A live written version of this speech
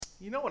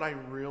You know what I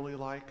really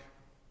like?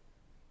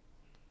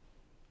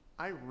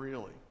 I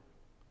really,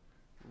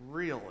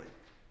 really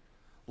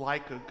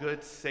like a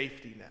good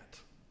safety net.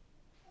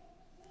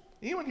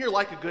 Anyone here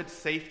like a good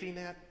safety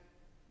net?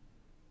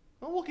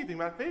 Well, we'll keep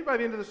thinking about it. Maybe by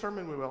the end of the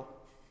sermon we will.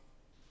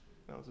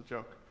 That was a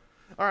joke.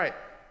 All right.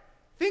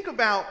 Think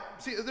about,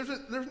 there's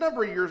a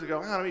number of years ago,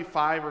 I don't know, maybe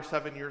 5 or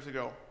 7 years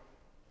ago,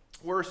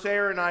 where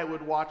Sarah and I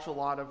would watch a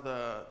lot of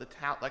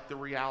the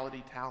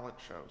reality talent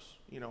shows,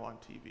 on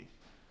TV.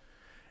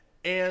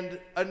 And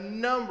a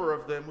number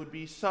of them would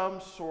be some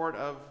sort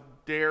of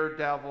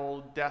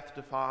daredevil,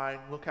 death-defying,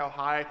 look how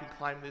high I can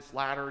climb this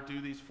ladder,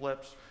 do these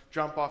flips,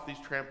 jump off these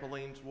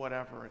trampolines,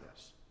 whatever it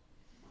is.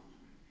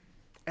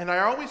 And I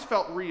always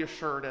felt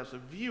reassured as a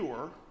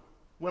viewer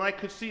when I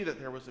could see that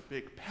there was a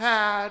big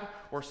pad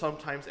or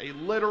sometimes a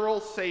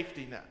literal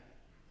safety net.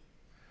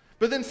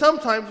 But then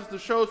sometimes as the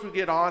shows would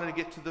get on and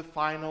get to the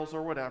finals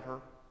or whatever,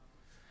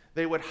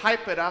 they would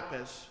hype it up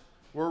as,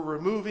 we're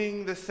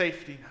removing the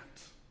safety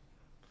net.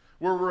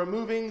 We're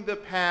removing the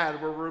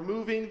pad. We're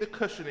removing the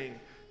cushioning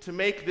to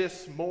make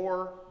this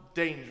more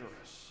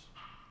dangerous.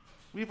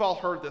 We've all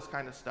heard this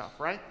kind of stuff,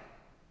 right?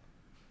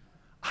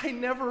 I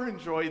never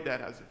enjoyed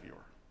that as a viewer.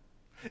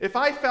 If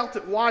I felt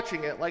it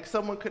watching it like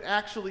someone could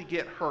actually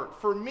get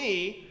hurt, for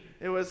me,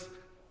 it was,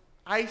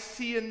 I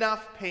see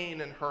enough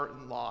pain and hurt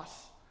and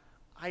loss.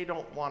 I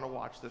don't want to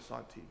watch this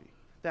on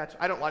TV.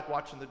 I don't like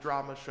watching the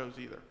drama shows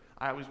either.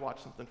 I always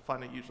watch something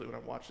funny usually when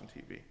I'm watching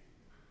TV.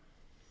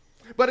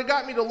 But it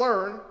got me to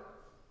learn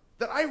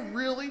that I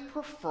really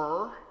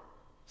prefer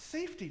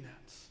safety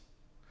nets.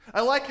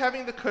 I like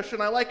having the cushion.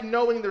 I like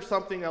knowing there's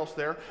something else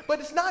there. But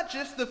it's not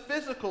just the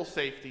physical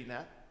safety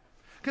net.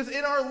 Because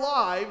in our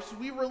lives,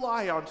 we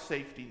rely on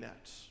safety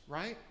nets,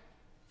 right?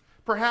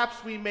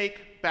 Perhaps we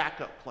make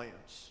backup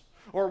plans,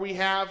 or we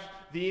have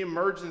the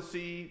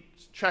emergency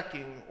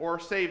checking or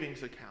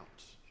savings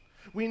accounts.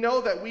 We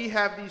know that we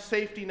have these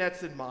safety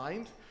nets in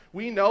mind.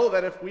 We know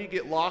that if we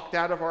get locked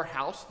out of our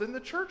house, then the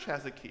church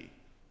has a key.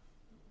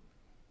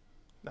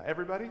 Not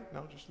everybody?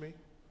 No, just me?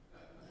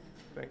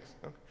 Thanks.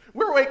 Okay.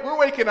 We're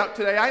waking up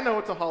today. I know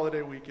it's a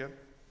holiday weekend.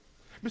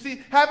 But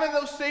see, having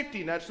those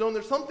safety nets, knowing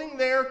there's something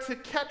there to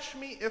catch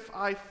me if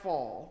I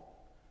fall,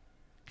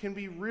 can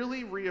be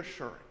really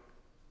reassuring.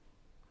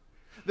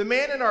 The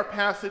man in our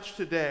passage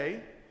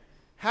today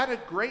had a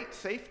great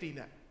safety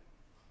net,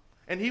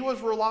 and he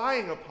was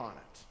relying upon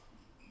it.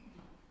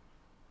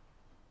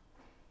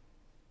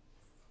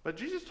 But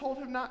Jesus told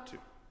him not to.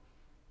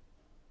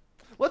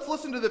 Let's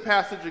listen to the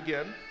passage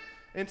again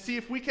and see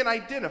if we can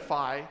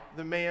identify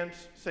the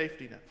man's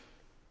safety net.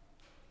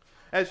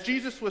 As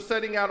Jesus was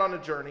setting out on a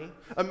journey,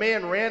 a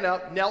man ran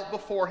up, knelt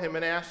before him,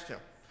 and asked him,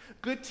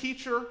 "Good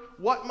teacher,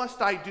 what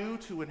must I do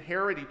to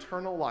inherit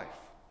eternal life?"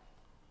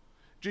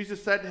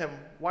 Jesus said to him,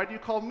 "Why do you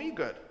call me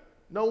good?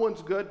 No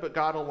one's good but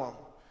God alone.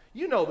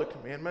 You know the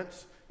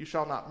commandments. You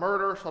shall not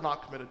murder, shall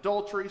not commit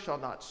adultery, shall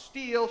not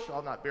steal,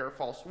 shall not bear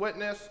false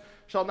witness,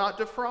 shall not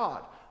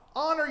defraud.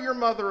 Honor your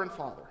mother and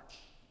father."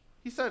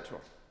 He said to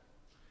him,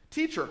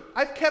 "Teacher,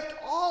 I've kept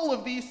all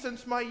of these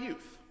since my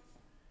youth."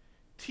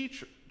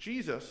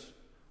 Jesus,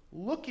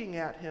 looking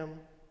at him,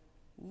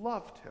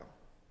 loved him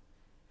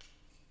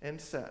and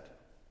said,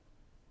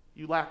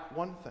 "You lack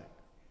one thing.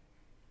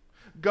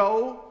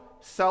 Go,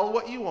 sell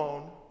what you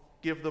own,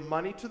 give the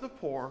money to the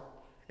poor,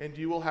 and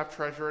you will have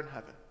treasure in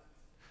heaven.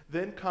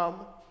 Then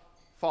come,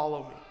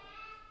 follow me."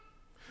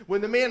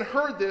 When the man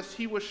heard this,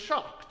 he was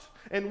shocked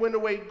and went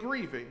away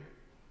grieving,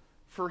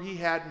 for he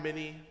had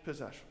many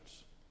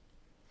possessions.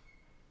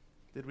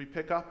 Did we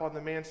pick up on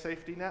the man's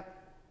safety net?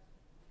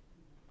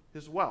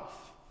 His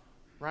wealth,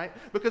 right?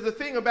 Because the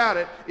thing about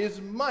it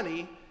is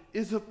money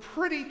is a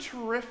pretty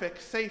terrific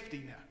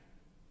safety net.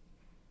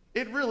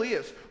 It really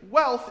is.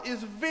 Wealth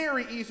is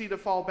very easy to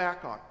fall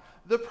back on.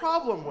 The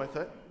problem with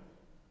it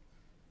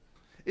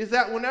is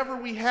that whenever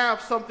we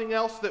have something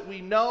else that we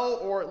know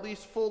or at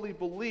least fully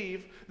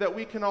believe that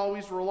we can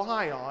always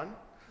rely on,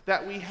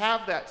 that we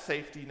have that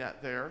safety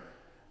net there,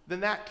 then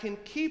that can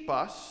keep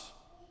us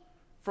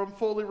from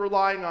fully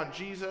relying on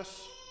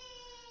Jesus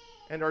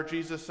and our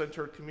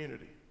Jesus-centered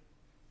community.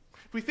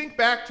 If we think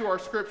back to our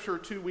scripture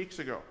 2 weeks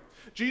ago,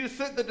 Jesus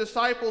sent the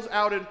disciples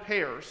out in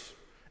pairs.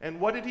 And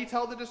what did he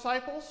tell the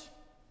disciples?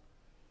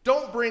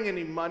 Don't bring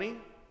any money.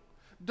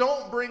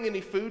 Don't bring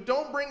any food.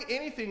 Don't bring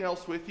anything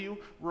else with you.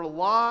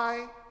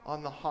 Rely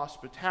on the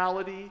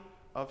hospitality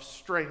of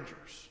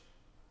strangers.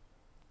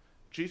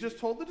 Jesus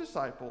told the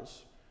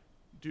disciples,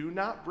 do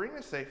not bring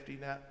a safety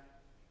net.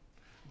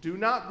 Do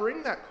not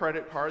bring that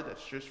credit card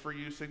that's just for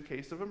use in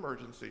case of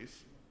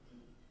emergencies.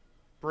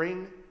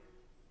 Bring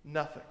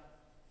nothing.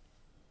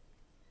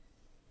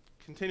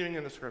 Continuing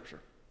in the scripture.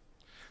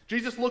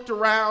 Jesus looked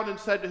around and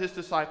said to his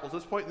disciples,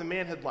 at this point the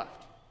man had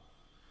left.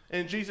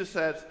 And Jesus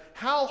says,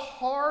 how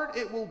hard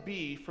it will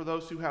be for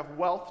those who have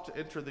wealth to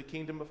enter the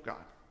kingdom of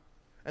God.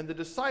 And the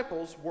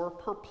disciples were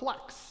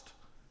perplexed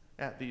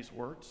at these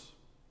words.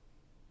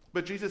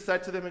 But Jesus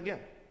said to them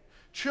again,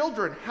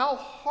 children, how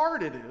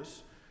hard it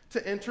is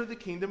to enter the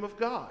kingdom of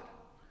God.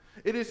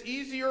 It is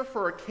easier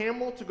for a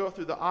camel to go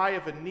through the eye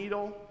of a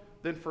needle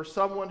than for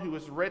someone who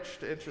is rich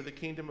to enter the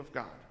kingdom of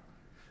God.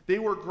 They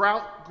were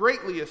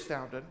greatly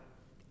astounded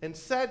and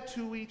said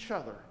to each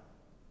other,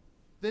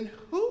 then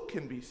who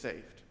can be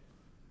saved?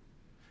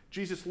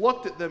 Jesus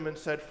looked at them and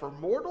said, for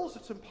mortals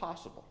it's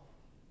impossible,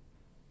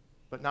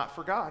 but not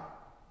for God.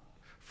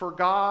 For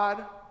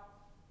God,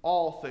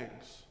 all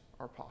things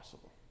are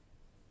possible.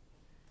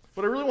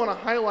 What I really want to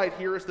highlight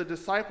here is the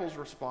disciples'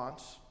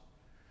 response.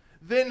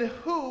 Then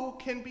who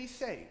can be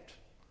saved?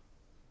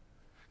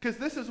 Because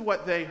this is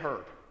what they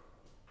heard.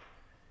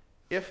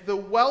 If the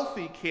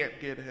wealthy can't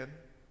get in,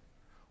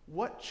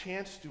 what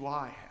chance do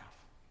I have?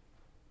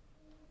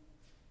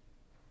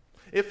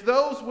 If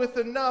those with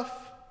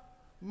enough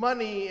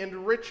money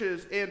and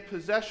riches and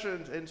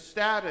possessions and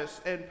status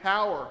and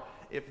power,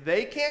 if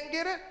they can't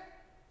get it,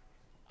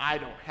 I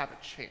don't have a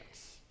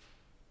chance.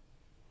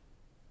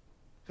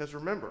 Because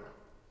remember,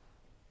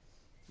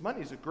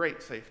 money's a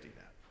great safety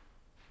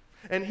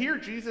net. And here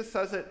Jesus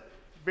says it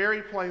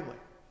very plainly.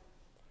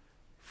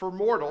 For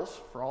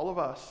mortals, for all of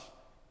us,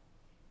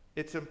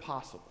 it's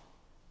impossible.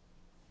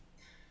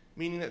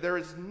 Meaning that there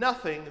is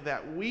nothing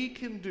that we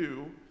can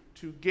do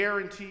to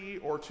guarantee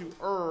or to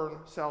earn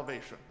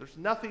salvation. There's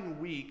nothing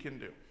we can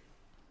do.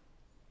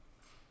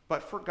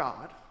 But for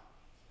God,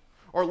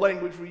 or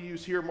language we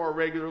use here more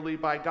regularly,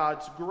 by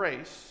God's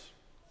grace,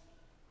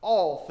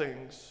 all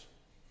things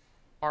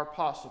are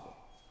possible.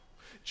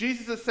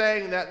 Jesus is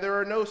saying that there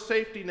are no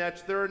safety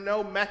nets, there are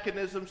no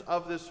mechanisms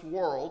of this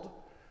world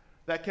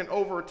that can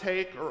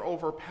overtake or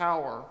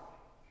overpower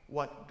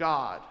what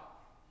God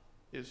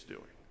is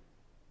doing.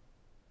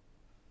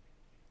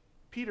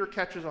 Peter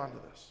catches on to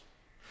this.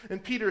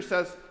 And Peter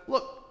says,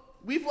 look,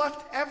 we've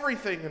left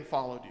everything and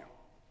followed you.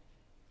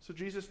 So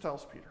Jesus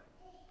tells Peter,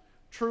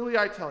 truly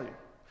I tell you,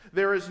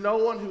 there is no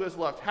one who has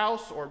left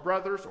house or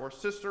brothers or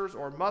sisters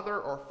or mother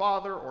or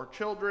father or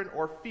children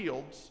or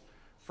fields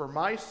for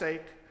my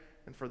sake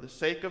and for the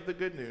sake of the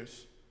good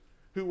news,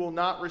 who will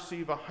not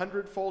receive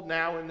 100-fold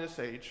now in this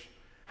age,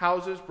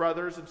 houses,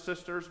 brothers and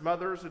sisters,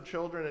 mothers and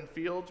children and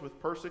fields with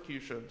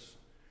persecutions,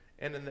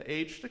 and in the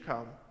age to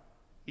come,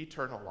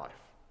 eternal life.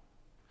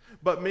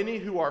 But many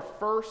who are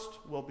first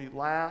will be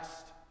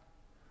last,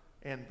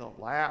 and the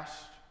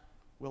last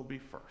will be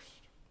first.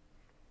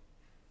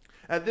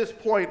 At this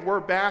point, we're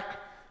back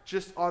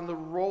just on the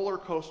roller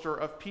coaster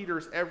of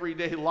Peter's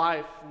everyday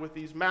life with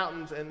these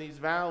mountains and these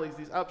valleys,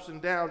 these ups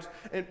and downs.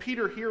 And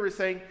Peter here is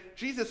saying,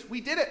 Jesus, we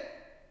did it.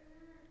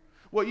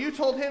 What you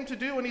told him to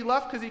do when he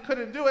left because he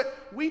couldn't do it,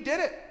 we did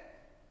it.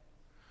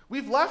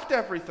 We've left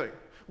everything.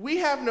 We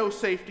have no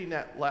safety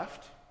net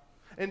left.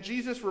 And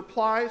Jesus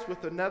replies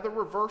with another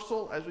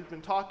reversal, as we've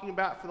been talking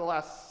about for the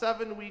last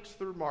 7 weeks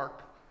through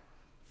Mark.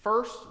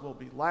 First will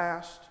be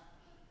last,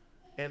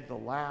 and the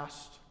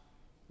last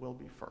will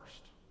be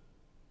first.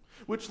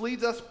 Which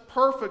leads us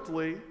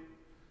perfectly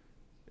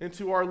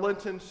into our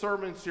Lenten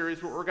sermon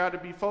series, what we're going to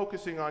be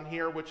focusing on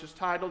here, which is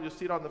titled, you'll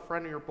see it on the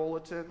front of your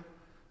bulletin,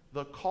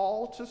 The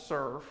Call to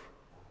Serve,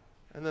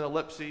 and then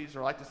ellipses,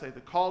 or I like to say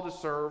the call to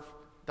serve, ...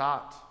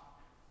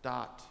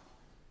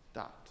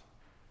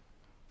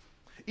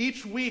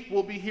 Each week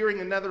we'll be hearing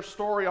another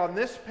story on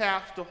this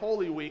path to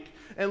Holy Week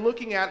and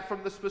looking at it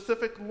from the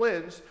specific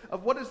lens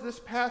of what does this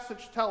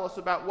passage tell us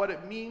about what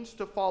it means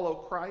to follow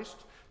Christ,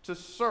 to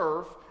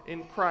serve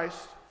in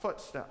Christ's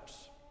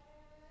footsteps.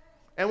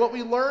 And what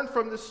we learn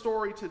from this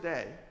story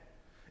today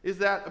is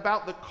that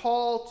about the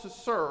call to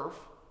serve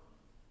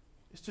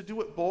is to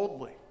do it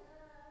boldly.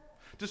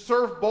 To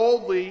serve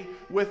boldly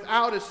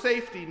without a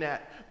safety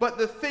net. But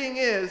the thing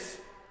is,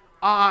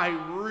 I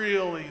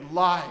really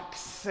like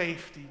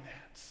safety nets.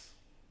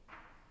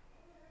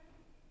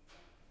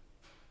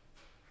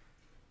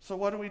 So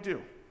what do we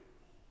do?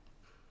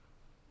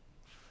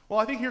 Well,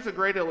 I think here's a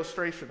great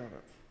illustration of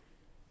it.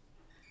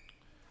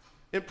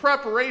 In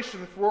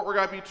preparation for what we're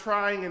going to be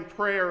trying in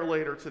prayer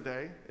later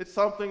today, it's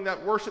something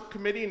that worship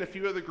committee and a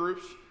few other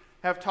groups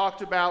have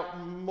talked about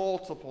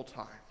multiple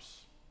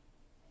times.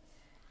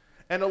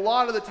 And a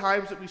lot of the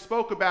times that we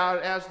spoke about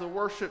it as the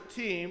worship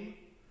team,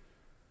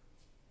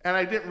 and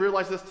I didn't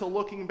realize this till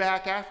looking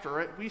back after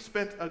it, we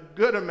spent a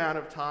good amount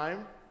of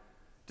time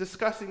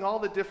discussing all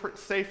the different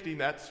safety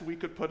nets we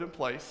could put in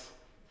place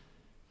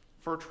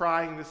for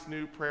trying this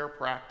new prayer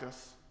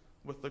practice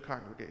with the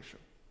congregation.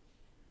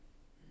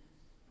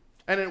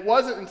 And it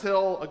wasn't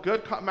until a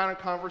good amount of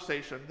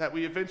conversation that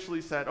we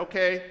eventually said,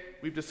 okay,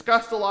 we've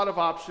discussed a lot of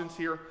options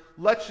here.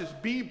 Let's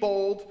just be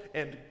bold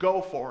and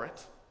go for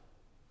it.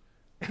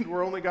 And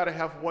we're only got to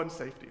have one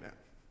safety net.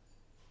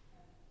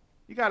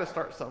 You got to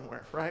start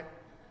somewhere, right?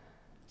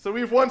 So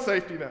we have one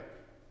safety net.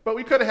 But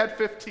we could have had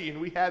 15.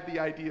 We had the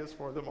ideas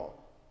for them all.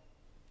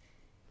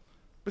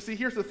 But see,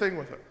 here's the thing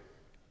with it.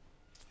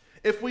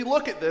 If we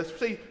look at this,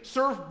 say,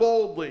 serve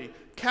boldly,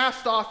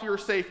 cast off your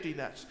safety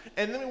nets,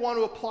 and then we want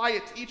to apply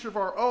it to each of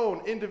our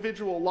own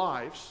individual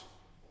lives,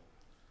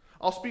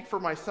 I'll speak for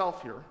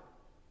myself here.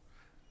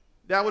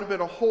 That would have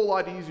been a whole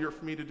lot easier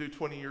for me to do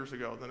 20 years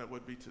ago than it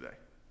would be today.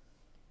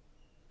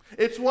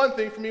 It's one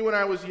thing for me when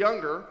I was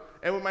younger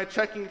and when my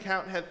checking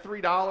account had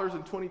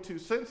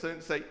 $3.22 in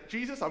it, say,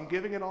 Jesus, I'm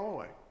giving it all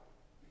away.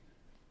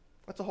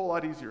 That's a whole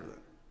lot easier then.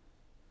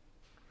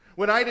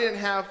 When I didn't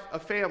have a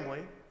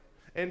family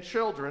and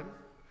children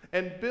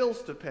and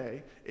bills to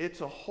pay,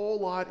 it's a whole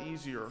lot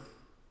easier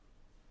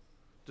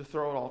to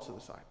throw it all to the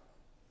side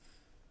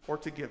or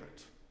to give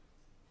it.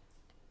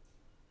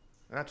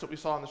 And that's what we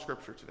saw in the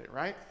scripture today,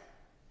 right?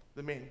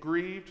 The man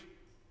grieved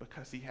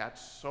because he had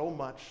so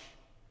much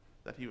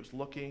that he was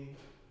looking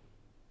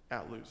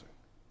at losing.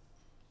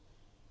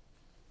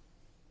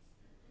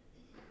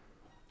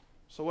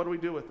 So what do we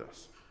do with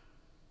this?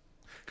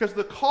 Because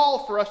the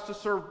call for us to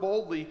serve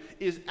boldly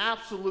is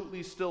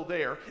absolutely still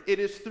there. It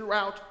is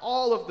throughout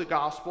all of the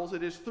Gospels.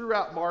 It is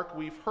throughout Mark.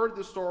 We've heard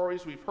the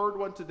stories. We've heard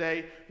one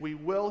today. We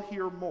will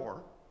hear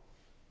more.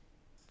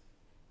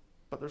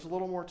 But there's a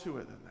little more to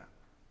it than that.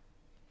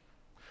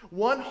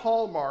 One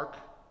hallmark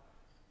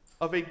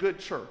of a good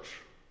church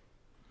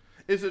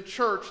is a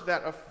church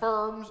that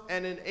affirms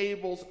and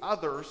enables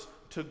others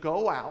to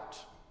go out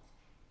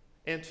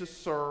and to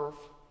serve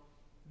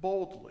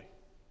boldly.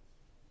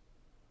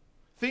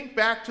 Think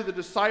back to the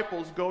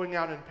disciples going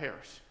out in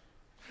pairs.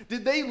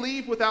 Did they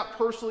leave without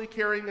personally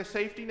carrying a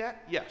safety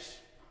net? Yes.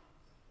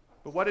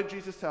 But what did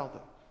Jesus tell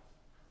them?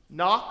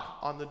 Knock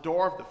on the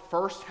door of the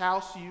first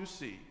house you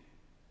see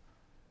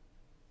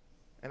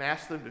and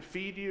ask them to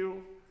feed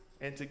you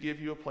and to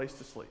give you a place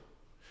to sleep.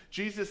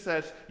 Jesus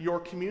says, your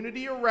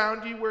community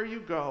around you where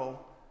you go,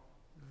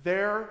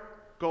 they're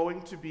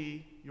going to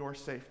be your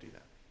safety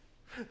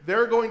net.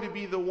 They're going to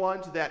be the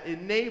ones that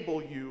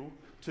enable you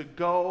to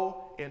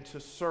go and to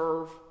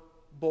serve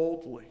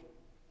boldly.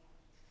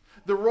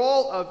 The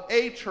role of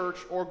a church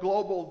or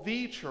global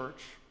the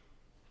church,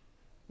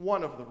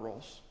 one of the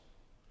roles,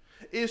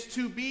 is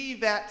to be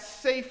that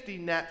safety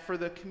net for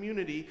the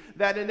community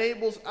that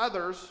enables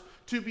others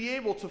to be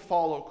able to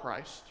follow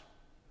Christ,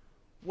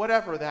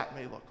 whatever that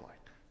may look like.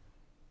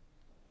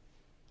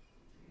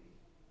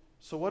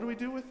 So what do we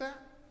do with that?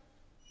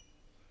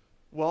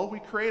 Well, we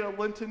create a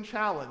Lenten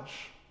Challenge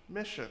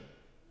mission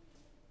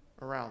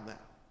around that.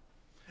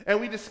 And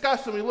we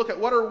discuss and we look at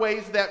what are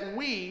ways that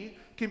we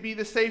can be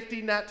the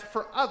safety net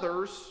for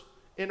others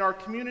in our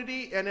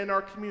community and in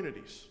our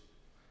communities.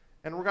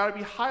 And we're going to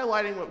be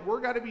highlighting what we're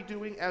going to be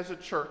doing as a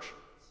church.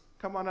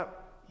 Come on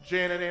up,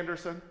 Janet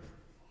Anderson.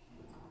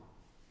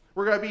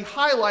 We're going to be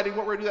highlighting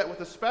what we're going to do that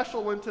with a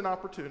special Lenten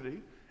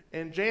opportunity.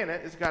 And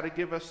Janet has got to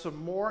give us some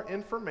more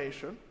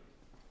information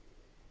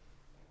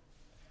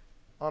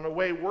on a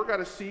way we're going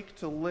to seek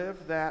to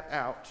live that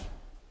out.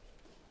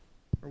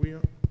 Are we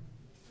on?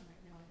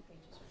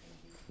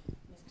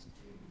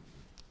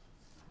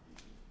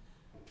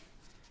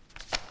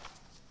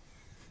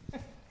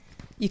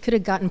 You could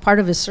have gotten part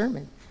of his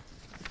sermon.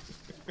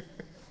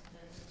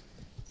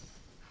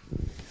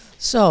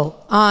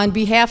 So, on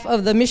behalf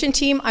of the mission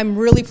team, I'm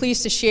really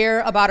pleased to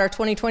share about our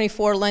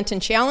 2024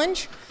 Lenten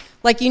Challenge.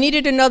 Like you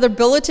needed another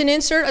bulletin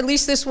insert, at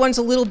least this one's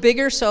a little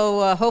bigger,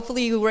 so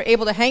hopefully you were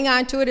able to hang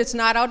on to it. It's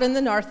not out in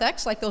the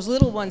narthex like those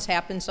little ones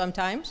happen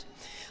sometimes.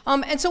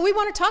 And so we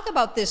want to talk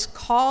about this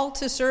call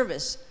to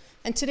service.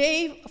 And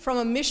today, from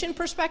a mission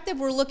perspective,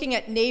 we're looking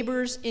at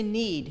neighbors in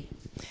need.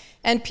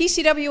 And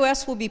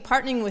PCWS will be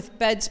partnering with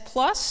Beds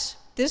Plus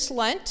this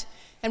Lent,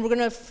 and we're going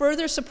to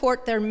further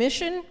support their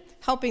mission,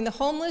 helping the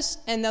homeless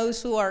and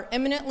those who are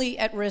imminently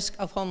at risk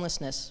of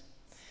homelessness.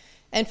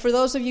 And for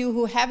those of you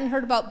who haven't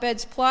heard about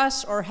Beds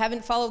Plus or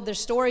haven't followed their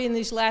story in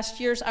these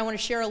last years, I want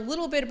to share a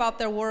little bit about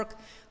their work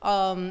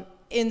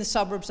in the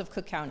suburbs of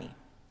Cook County.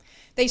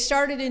 They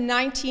started in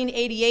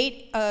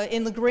 1988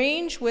 in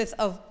LaGrange with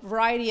a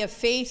variety of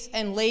faith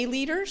and lay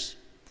leaders.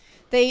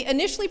 They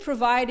initially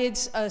provided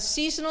a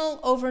seasonal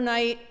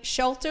overnight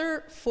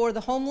shelter for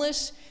the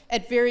homeless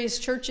at various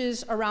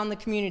churches around the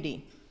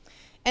community.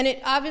 And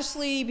it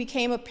obviously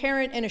became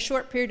apparent in a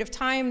short period of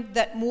time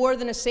that more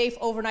than a safe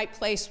overnight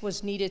place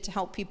was needed to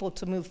help people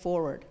to move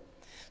forward.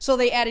 So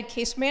they added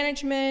case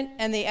management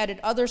and they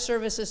added other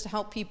services to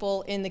help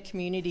people in the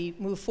community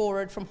move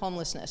forward from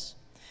homelessness.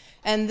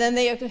 And then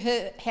they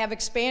have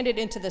expanded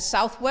into the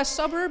southwest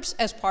suburbs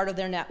as part of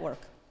their network.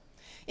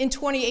 In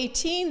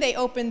 2018, they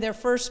opened their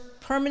first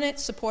permanent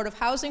supportive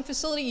housing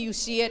facility. You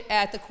see it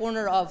at the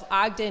corner of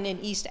Ogden and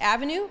East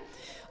Avenue.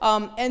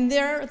 And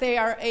there they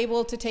are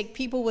able to take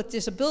people with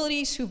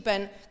disabilities who've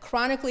been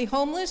chronically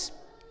homeless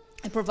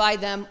and provide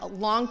them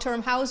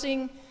long-term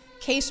housing,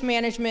 case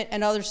management,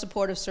 and other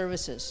supportive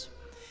services.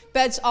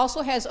 Beds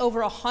also has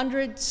over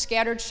 100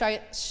 scattered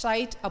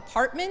site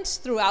apartments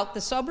throughout the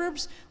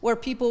suburbs where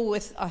people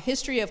with a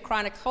history of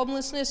chronic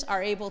homelessness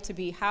are able to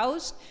be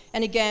housed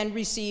and again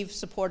receive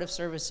supportive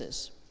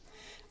services.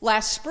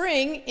 Last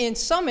spring in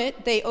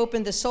Summit, they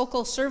opened the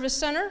Sokol Service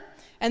Center,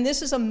 and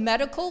this is a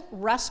medical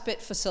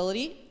respite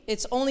facility.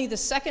 It's only the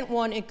second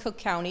one in Cook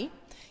County.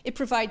 It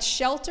provides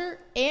shelter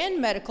and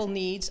medical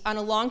needs on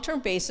a long-term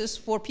basis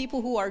for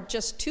people who are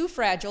just too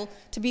fragile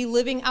to be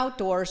living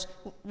outdoors,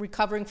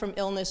 recovering from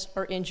illness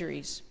or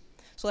injuries.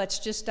 So that's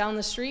just down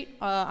the street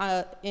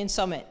in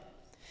Summit.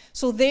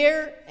 So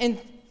there, and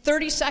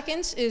 30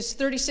 seconds is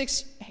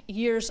 36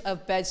 years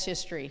of BEDS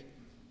history.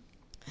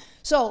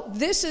 So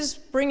this is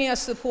bringing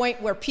us to the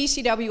point where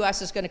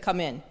PCWS is going to come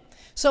in.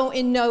 So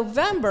in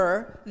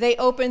November, they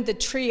opened the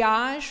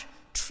Triage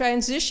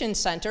Transition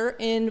Center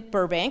in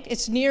Burbank.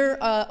 It's near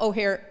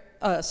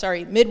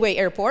Midway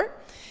Airport.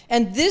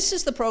 And this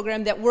is the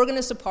program that we're going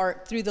to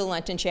support through the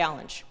Lenten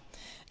Challenge.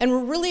 And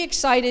we're really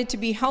excited to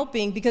be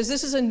helping because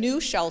this is a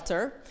new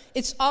shelter.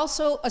 It's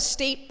also a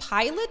state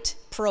pilot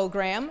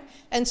program,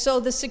 and so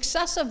the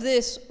success of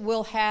this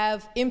will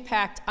have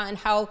impact on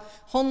how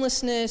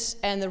homelessness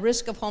and the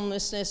risk of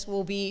homelessness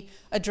will be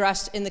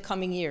addressed in the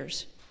coming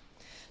years.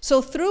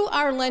 So through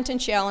our Lenten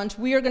Challenge,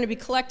 we are going to be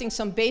collecting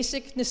some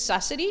basic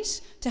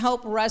necessities to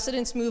help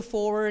residents move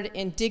forward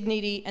in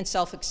dignity and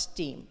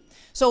self-esteem.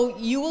 So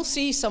you will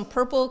see some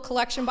purple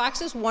collection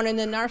boxes, one in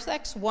the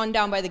narthex, one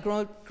down by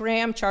the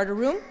Graham Charter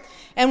Room.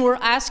 And we're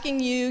asking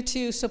you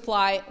to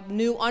supply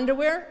new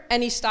underwear,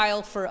 any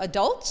style for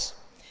adults.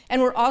 And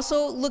we're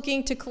also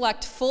looking to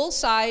collect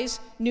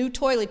full-size new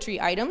toiletry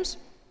items.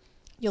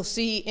 You'll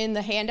see in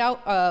the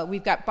handout,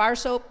 we've got bar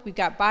soap, we've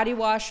got body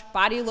wash,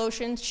 body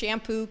lotion,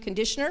 shampoo,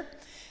 conditioner.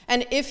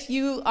 And if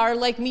you are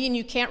like me and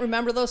you can't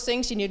remember those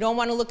things and you don't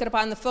want to look it up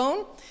on the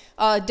phone,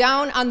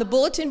 down on the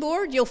bulletin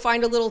board, you'll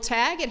find a little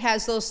tag. It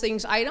has those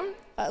things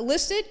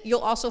listed.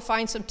 You'll also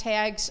find some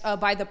tags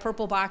by the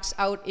purple box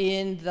out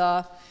in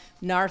the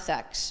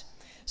narthex.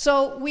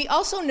 So we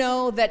also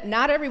know that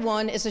not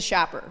everyone is a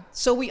shopper,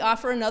 so we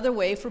offer another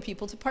way for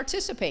people to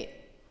participate.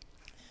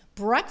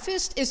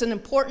 Breakfast is an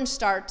important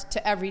start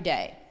to every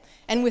day.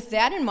 And with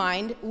that in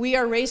mind, we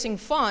are raising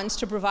funds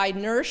to provide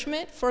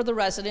nourishment for the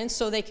residents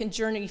so they can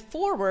journey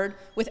forward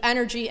with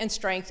energy and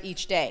strength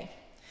each day.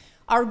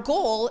 Our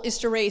goal is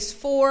to raise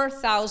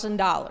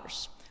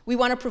 $4,000. We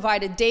want to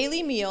provide a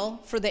daily meal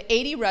for the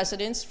 80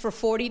 residents for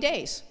 40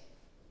 days.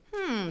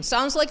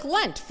 Sounds like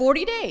Lent,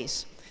 40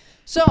 days.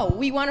 So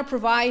we want to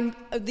provide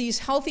these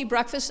healthy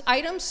breakfast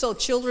items so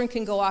children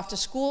can go off to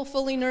school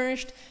fully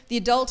nourished, the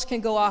adults can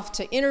go off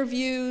to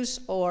interviews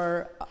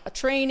or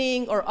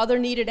training or other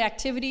needed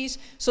activities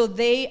so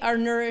they are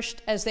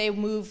nourished as they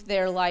move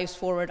their lives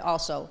forward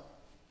also.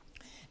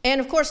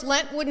 And of course,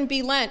 Lent wouldn't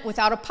be Lent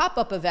without a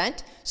pop-up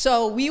event,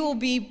 so we will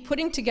be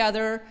putting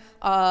together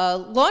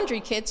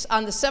laundry kits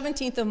on the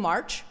 17th of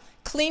March.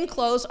 Clean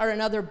clothes are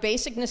another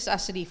basic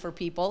necessity for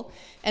people,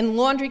 and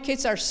laundry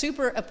kits are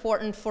super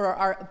important for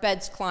our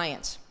BEDS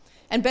clients.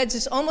 And BEDS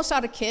is almost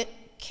out of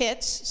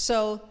kits,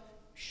 so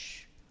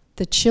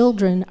the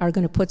children are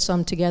going to put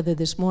some together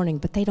this morning,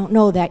 but they don't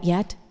know that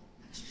yet.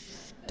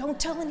 Don't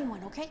tell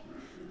anyone, okay?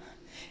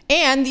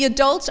 And the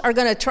adults are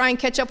going to try and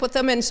catch up with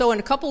them, and so in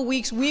a couple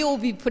weeks, we will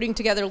be putting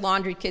together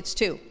laundry kits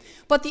too.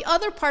 But the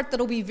other part that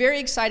will be very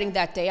exciting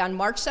that day, on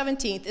March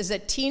 17th, is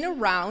that Tina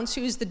Rounds,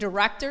 who is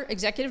the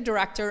executive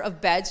director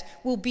of BEDS,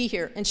 will be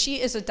here. And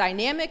she is a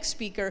dynamic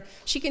speaker.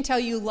 She can tell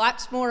you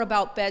lots more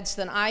about BEDS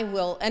than I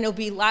will, and it'll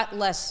be a lot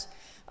less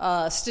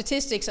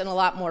statistics and a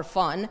lot more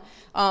fun.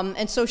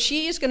 And so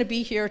she is going to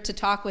be here to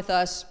talk with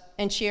us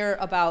and share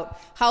about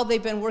how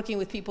they've been working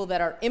with people that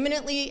are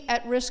imminently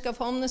at risk of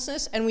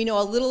homelessness. And we know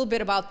a little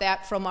bit about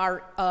that from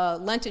our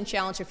Lenten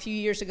Challenge a few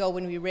years ago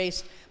when we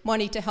raised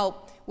money to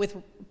help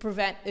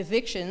prevent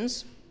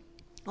evictions.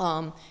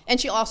 And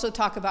she'll also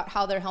talk about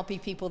how they're helping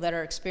people that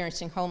are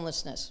experiencing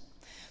homelessness.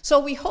 So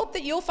we hope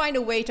that you'll find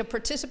a way to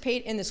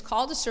participate in this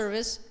call to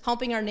service,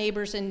 helping our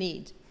neighbors in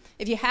need.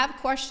 If you have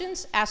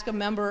questions, ask a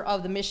member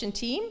of the mission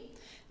team.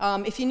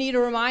 If you need a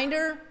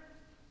reminder,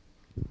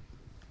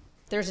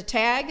 there's a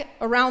tag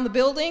around the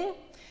building.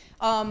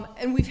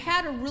 And we've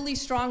had a really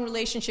strong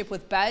relationship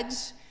with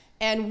BEDS,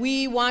 and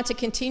we want to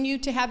continue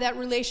to have that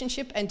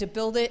relationship and to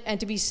build it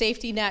and to be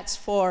safety nets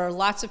for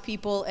lots of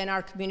people in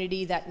our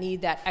community that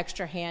need that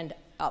extra hand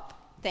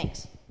up.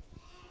 Thanks.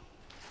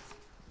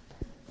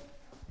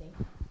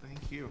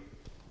 Thank you.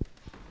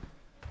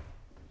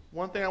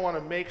 One thing I want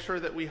to make sure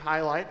that we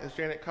highlight, as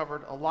Janet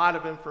covered a lot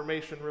of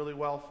information really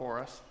well for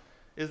us,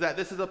 is that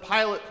this is a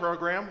pilot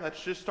program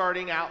that's just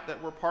starting out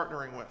that we're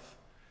partnering with.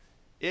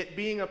 It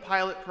being a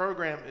pilot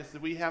program is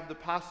that we have the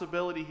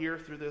possibility here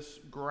through this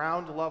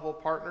ground level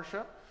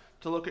partnership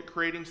to look at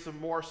creating some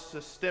more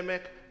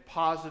systemic,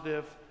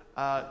 positive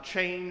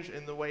change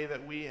in the way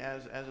that we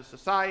as a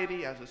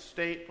society, as a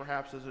state,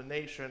 perhaps as a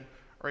nation,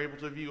 are able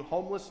to view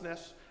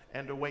homelessness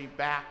and a way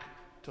back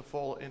to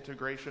full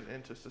integration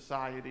into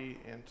society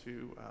and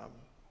to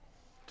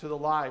the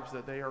lives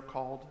that they are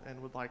called and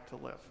would like to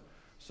live.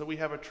 So we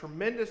have a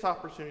tremendous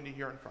opportunity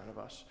here in front of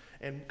us.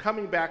 And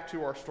coming back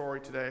to our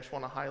story today, I just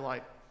want to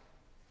highlight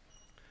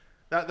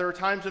that there are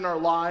times in our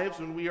lives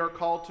when we are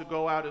called to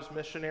go out as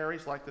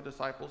missionaries like the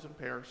disciples in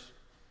pairs.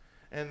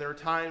 And there are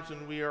times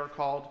when we are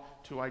called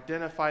to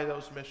identify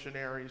those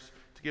missionaries,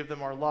 to give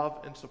them our love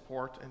and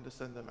support, and to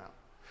send them out.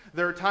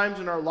 There are times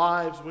in our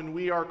lives when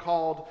we are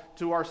called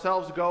to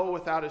ourselves go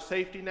without a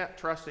safety net,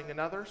 trusting in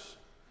others.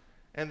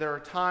 And there are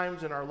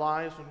times in our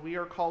lives when we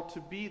are called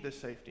to be the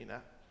safety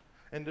net,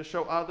 and to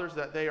show others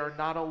that they are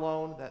not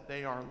alone, that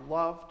they are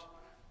loved,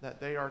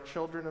 that they are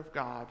children of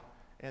God,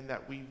 and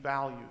that we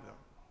value them.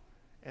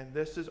 And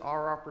this is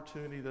our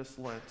opportunity this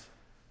Lent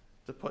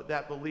to put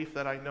that belief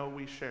that I know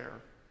we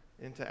share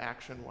into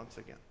action once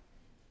again.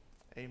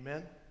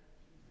 Amen.